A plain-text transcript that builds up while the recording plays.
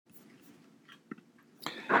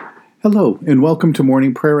Hello, and welcome to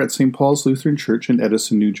morning prayer at St. Paul's Lutheran Church in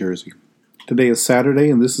Edison, New Jersey. Today is Saturday,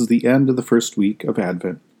 and this is the end of the first week of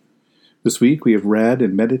Advent. This week we have read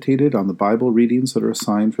and meditated on the Bible readings that are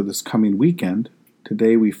assigned for this coming weekend.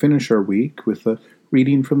 Today we finish our week with a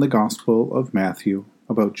reading from the Gospel of Matthew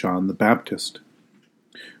about John the Baptist.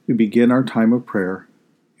 We begin our time of prayer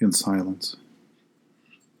in silence.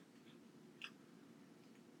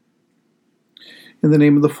 In the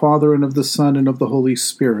name of the Father, and of the Son, and of the Holy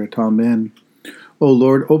Spirit. Amen. O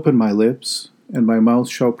Lord, open my lips, and my mouth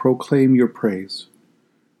shall proclaim your praise.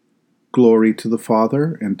 Glory to the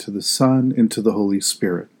Father, and to the Son, and to the Holy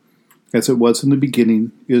Spirit, as it was in the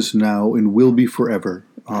beginning, is now, and will be forever.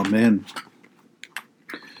 Amen.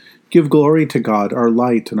 Give glory to God, our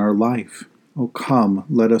light and our life. O come,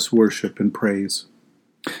 let us worship and praise.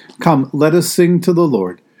 Come, let us sing to the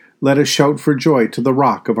Lord. Let us shout for joy to the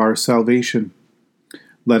rock of our salvation.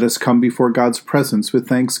 Let us come before God's presence with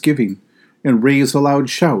thanksgiving, and raise a loud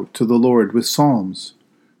shout to the Lord with psalms.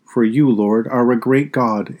 For you, Lord, are a great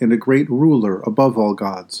God and a great ruler above all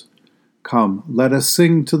gods. Come, let us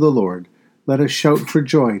sing to the Lord. Let us shout for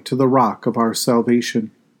joy to the rock of our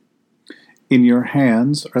salvation. In your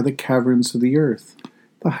hands are the caverns of the earth.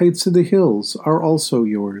 The heights of the hills are also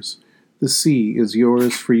yours. The sea is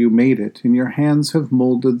yours, for you made it, and your hands have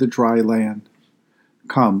molded the dry land.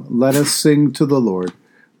 Come, let us sing to the Lord.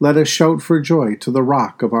 Let us shout for joy to the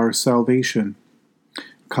rock of our salvation.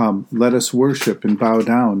 Come, let us worship and bow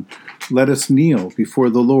down. Let us kneel before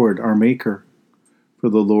the Lord our Maker. For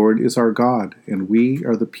the Lord is our God, and we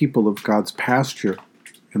are the people of God's pasture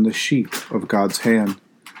and the sheep of God's hand.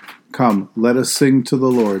 Come, let us sing to the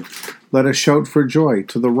Lord. Let us shout for joy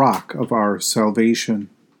to the rock of our salvation.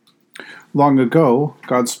 Long ago,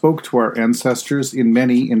 God spoke to our ancestors in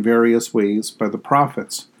many and various ways by the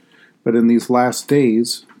prophets. But in these last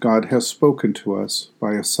days, God has spoken to us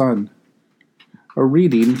by a Son. A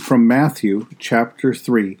reading from Matthew chapter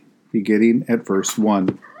 3, beginning at verse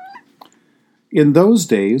 1. In those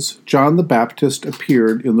days, John the Baptist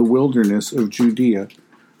appeared in the wilderness of Judea,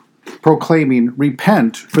 proclaiming,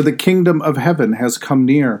 "Repent, for the kingdom of heaven has come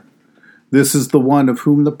near." This is the one of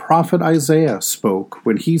whom the prophet Isaiah spoke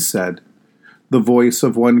when he said, "The voice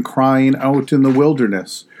of one crying out in the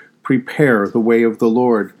wilderness, prepare the way of the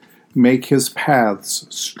Lord. Make his paths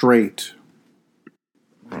straight."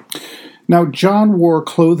 Now John wore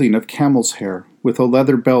clothing of camel's hair, with a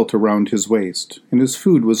leather belt around his waist, and his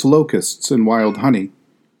food was locusts and wild honey.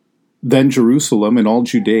 Then Jerusalem and all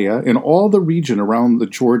Judea and all the region around the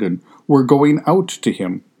Jordan were going out to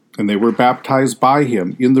him, and they were baptized by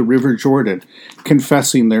him in the river Jordan,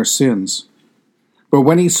 confessing their sins. But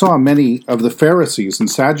when he saw many of the Pharisees and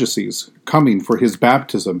Sadducees coming for his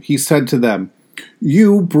baptism, he said to them,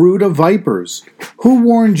 "You brood of vipers, who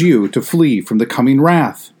warned you to flee from the coming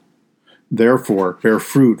wrath? Therefore bear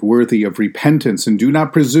fruit worthy of repentance, and do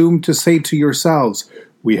not presume to say to yourselves,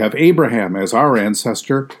 'We have Abraham as our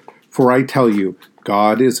ancestor,' for I tell you,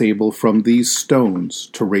 God is able from these stones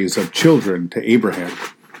to raise up children to Abraham.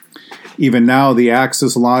 Even now the axe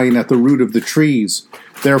is lying at the root of the trees.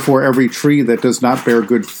 Therefore every tree that does not bear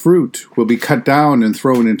good fruit will be cut down and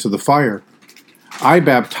thrown into the fire. I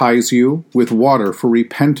baptize you with water for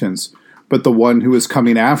repentance, but the one who is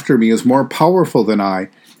coming after me is more powerful than I,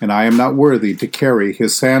 and I am not worthy to carry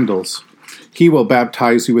his sandals. He will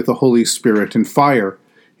baptize you with the Holy Spirit and fire.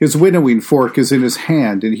 His winnowing fork is in his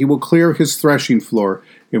hand, and he will clear his threshing floor,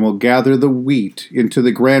 and will gather the wheat into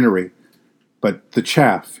the granary, but the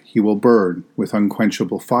chaff he will burn with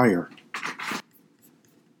unquenchable fire."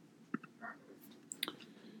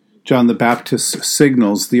 John the Baptist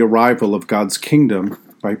signals the arrival of God's kingdom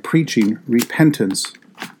by preaching repentance,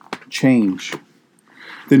 change.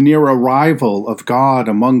 The near arrival of God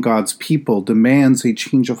among God's people demands a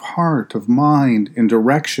change of heart, of mind, and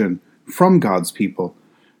direction from God's people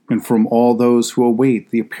and from all those who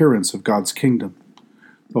await the appearance of God's kingdom.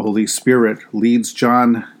 The Holy Spirit leads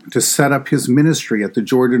John to set up his ministry at the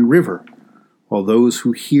Jordan River, while those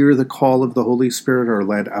who hear the call of the Holy Spirit are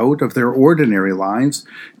led out of their ordinary lives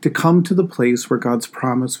to come to the place where God's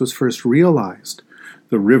promise was first realized,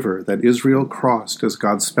 the river that Israel crossed as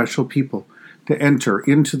God's special people to enter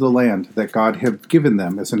into the land that God had given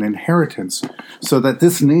them as an inheritance, so that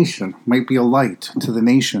this nation might be a light to the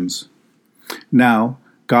nations. Now,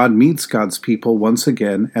 God meets God's people once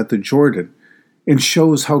again at the Jordan and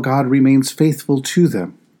shows how God remains faithful to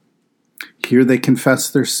them. Here they confess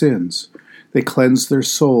their sins. They cleanse their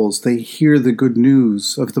souls. They hear the good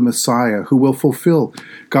news of the Messiah who will fulfill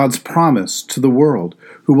God's promise to the world,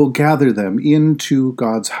 who will gather them into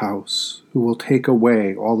God's house, who will take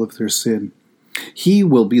away all of their sin. He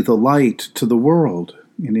will be the light to the world,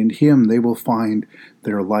 and in him they will find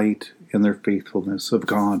their light and their faithfulness of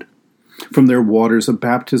God. From their waters of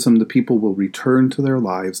baptism, the people will return to their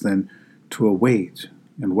lives, then to await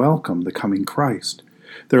and welcome the coming Christ,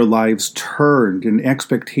 their lives turned in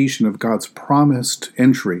expectation of God's promised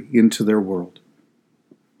entry into their world.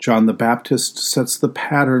 John the Baptist sets the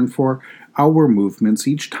pattern for our movements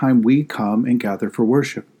each time we come and gather for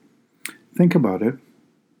worship. Think about it.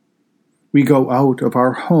 We go out of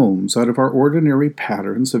our homes, out of our ordinary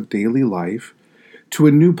patterns of daily life, to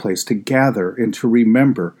a new place to gather and to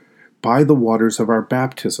remember by the waters of our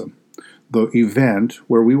baptism, the event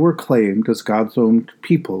where we were claimed as God's own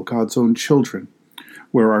people, God's own children,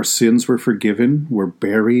 where our sins were forgiven, were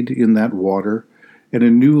buried in that water, and a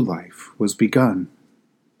new life was begun.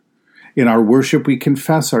 In our worship, we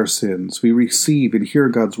confess our sins, we receive and hear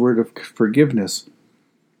God's word of forgiveness.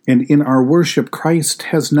 And in our worship, Christ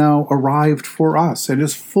has now arrived for us and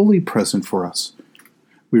is fully present for us.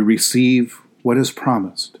 We receive what is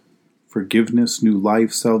promised: forgiveness, new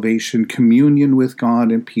life, salvation, communion with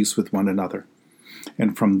God, and peace with one another.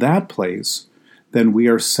 And from that place, then we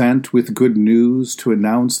are sent with good news to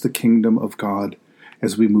announce the kingdom of God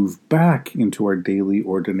as we move back into our daily,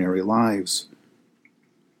 ordinary lives.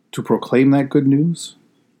 To proclaim that good news,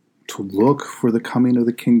 to look for the coming of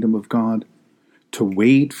the kingdom of God, to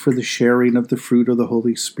wait for the sharing of the fruit of the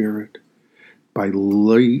Holy Spirit, by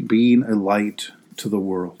being a light to the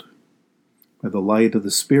world. By the light of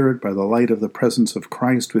the Spirit, by the light of the presence of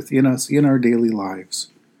Christ within us in our daily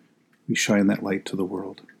lives, we shine that light to the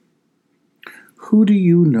world. Who do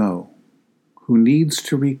you know who needs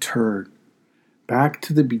to return back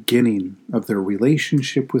to the beginning of their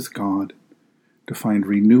relationship with God to find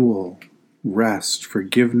renewal, rest,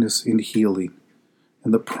 forgiveness, and healing,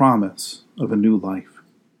 and the promise of a new life?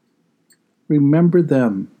 Remember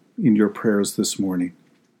them in your prayers this morning,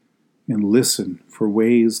 and listen for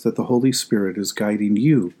ways that the Holy Spirit is guiding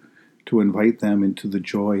you to invite them into the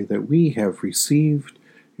joy that we have received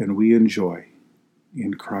and we enjoy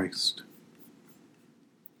in Christ.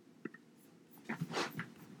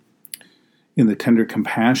 In the tender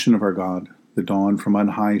compassion of our God, the dawn from on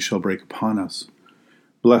high shall break upon us.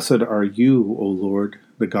 Blessed are you, O Lord,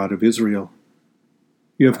 the God of Israel.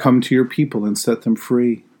 You have come to your people and set them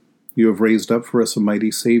free. You have raised up for us a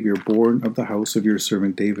mighty Savior, born of the house of your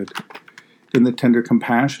servant David. In the tender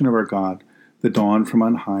compassion of our God, the dawn from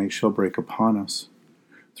on high shall break upon us.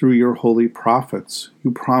 Through your holy prophets,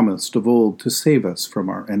 you promised of old to save us from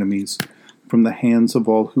our enemies, from the hands of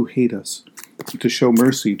all who hate us, to show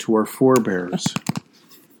mercy to our forebears,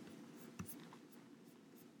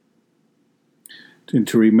 and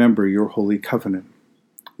to remember your holy covenant.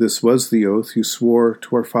 This was the oath you swore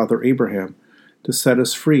to our father Abraham, to set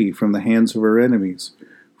us free from the hands of our enemies,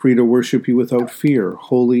 free to worship you without fear,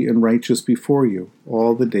 holy and righteous before you,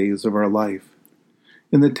 all the days of our life.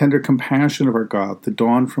 In the tender compassion of our God, the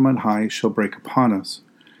dawn from on high shall break upon us.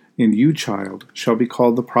 And you, child, shall be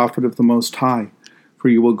called the prophet of the Most High, for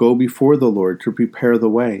you will go before the Lord to prepare the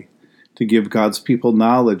way, to give God's people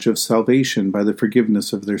knowledge of salvation by the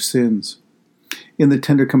forgiveness of their sins. In the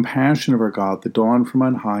tender compassion of our God, the dawn from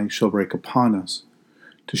on high shall break upon us,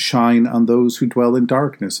 to shine on those who dwell in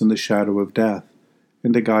darkness and the shadow of death,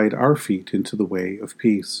 and to guide our feet into the way of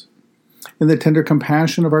peace. In the tender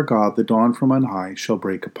compassion of our God, the dawn from on high shall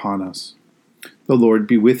break upon us. The Lord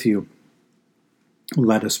be with you.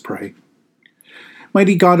 Let us pray.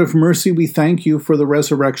 Mighty God of mercy, we thank you for the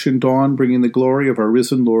resurrection dawn, bringing the glory of our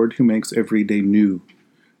risen Lord who makes every day new.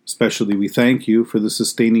 Especially we thank you for the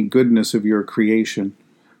sustaining goodness of your creation,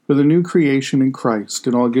 for the new creation in Christ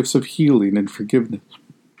and all gifts of healing and forgiveness,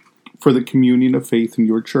 for the communion of faith in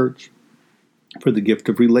your church, for the gift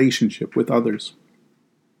of relationship with others.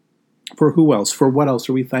 For who else? For what else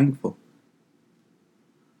are we thankful?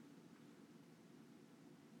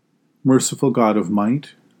 Merciful God of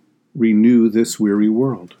might, renew this weary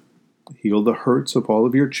world. Heal the hurts of all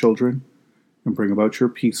of your children and bring about your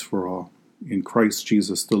peace for all. In Christ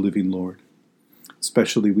Jesus, the living Lord.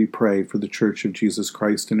 Especially we pray for the Church of Jesus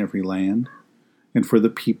Christ in every land, and for the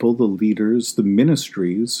people, the leaders, the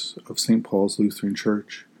ministries of St. Paul's Lutheran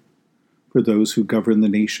Church, for those who govern the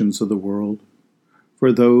nations of the world,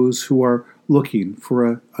 for those who are looking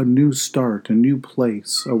for a new start, a new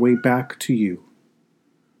place, a way back to you,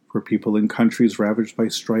 for people in countries ravaged by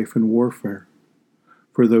strife and warfare,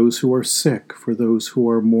 for those who are sick, for those who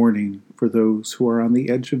are mourning, for those who are on the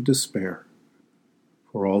edge of despair,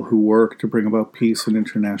 for all who work to bring about peace and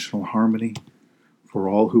international harmony, for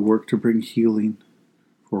all who work to bring healing,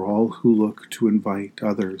 for all who look to invite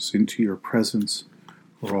others into your presence,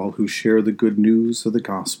 for all who share the good news of the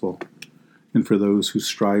gospel. and for those who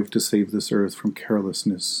strive to save this earth from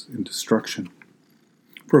carelessness and destruction.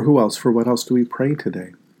 For who else? For what else do we pray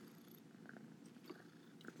today?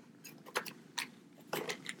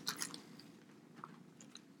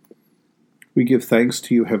 We give thanks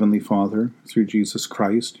to you, Heavenly Father, through Jesus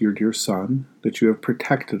Christ, your dear Son, that you have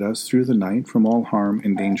protected us through the night from all harm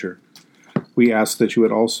and danger. We ask that you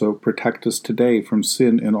would also protect us today from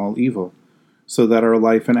sin and all evil, so that our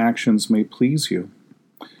life and actions may please you.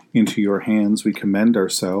 Into your hands we commend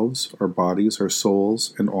ourselves, our bodies, our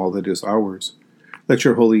souls, and all that is ours. Let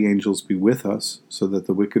your holy angels be with us, so that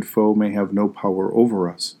the wicked foe may have no power over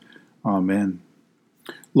us. Amen.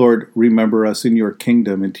 Lord, remember us in your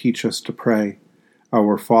kingdom and teach us to pray.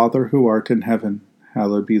 Our Father who art in heaven,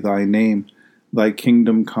 hallowed be thy name. Thy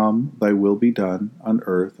kingdom come, thy will be done, on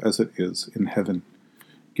earth as it is in heaven.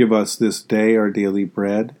 Give us this day our daily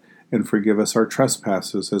bread, and forgive us our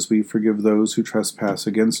trespasses, as we forgive those who trespass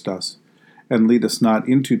against us. And lead us not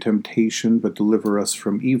into temptation, but deliver us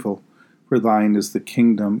from evil. For thine is the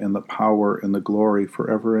kingdom, and the power, and the glory,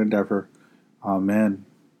 forever and ever. Amen.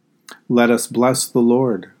 Let us bless the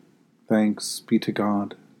Lord. Thanks be to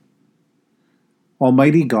God.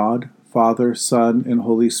 Almighty God, Father, Son, and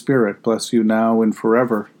Holy Spirit, bless you now and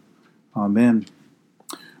forever. Amen.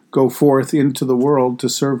 Go forth into the world to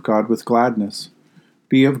serve God with gladness.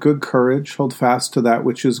 Be of good courage, hold fast to that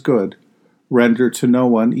which is good. Render to no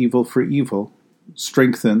one evil for evil.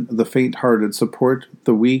 Strengthen the faint-hearted, support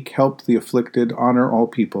the weak, help the afflicted, honor all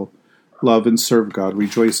people. Love and serve God,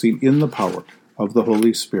 rejoicing in the power of the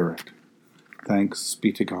Holy Spirit. Thanks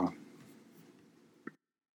be to God.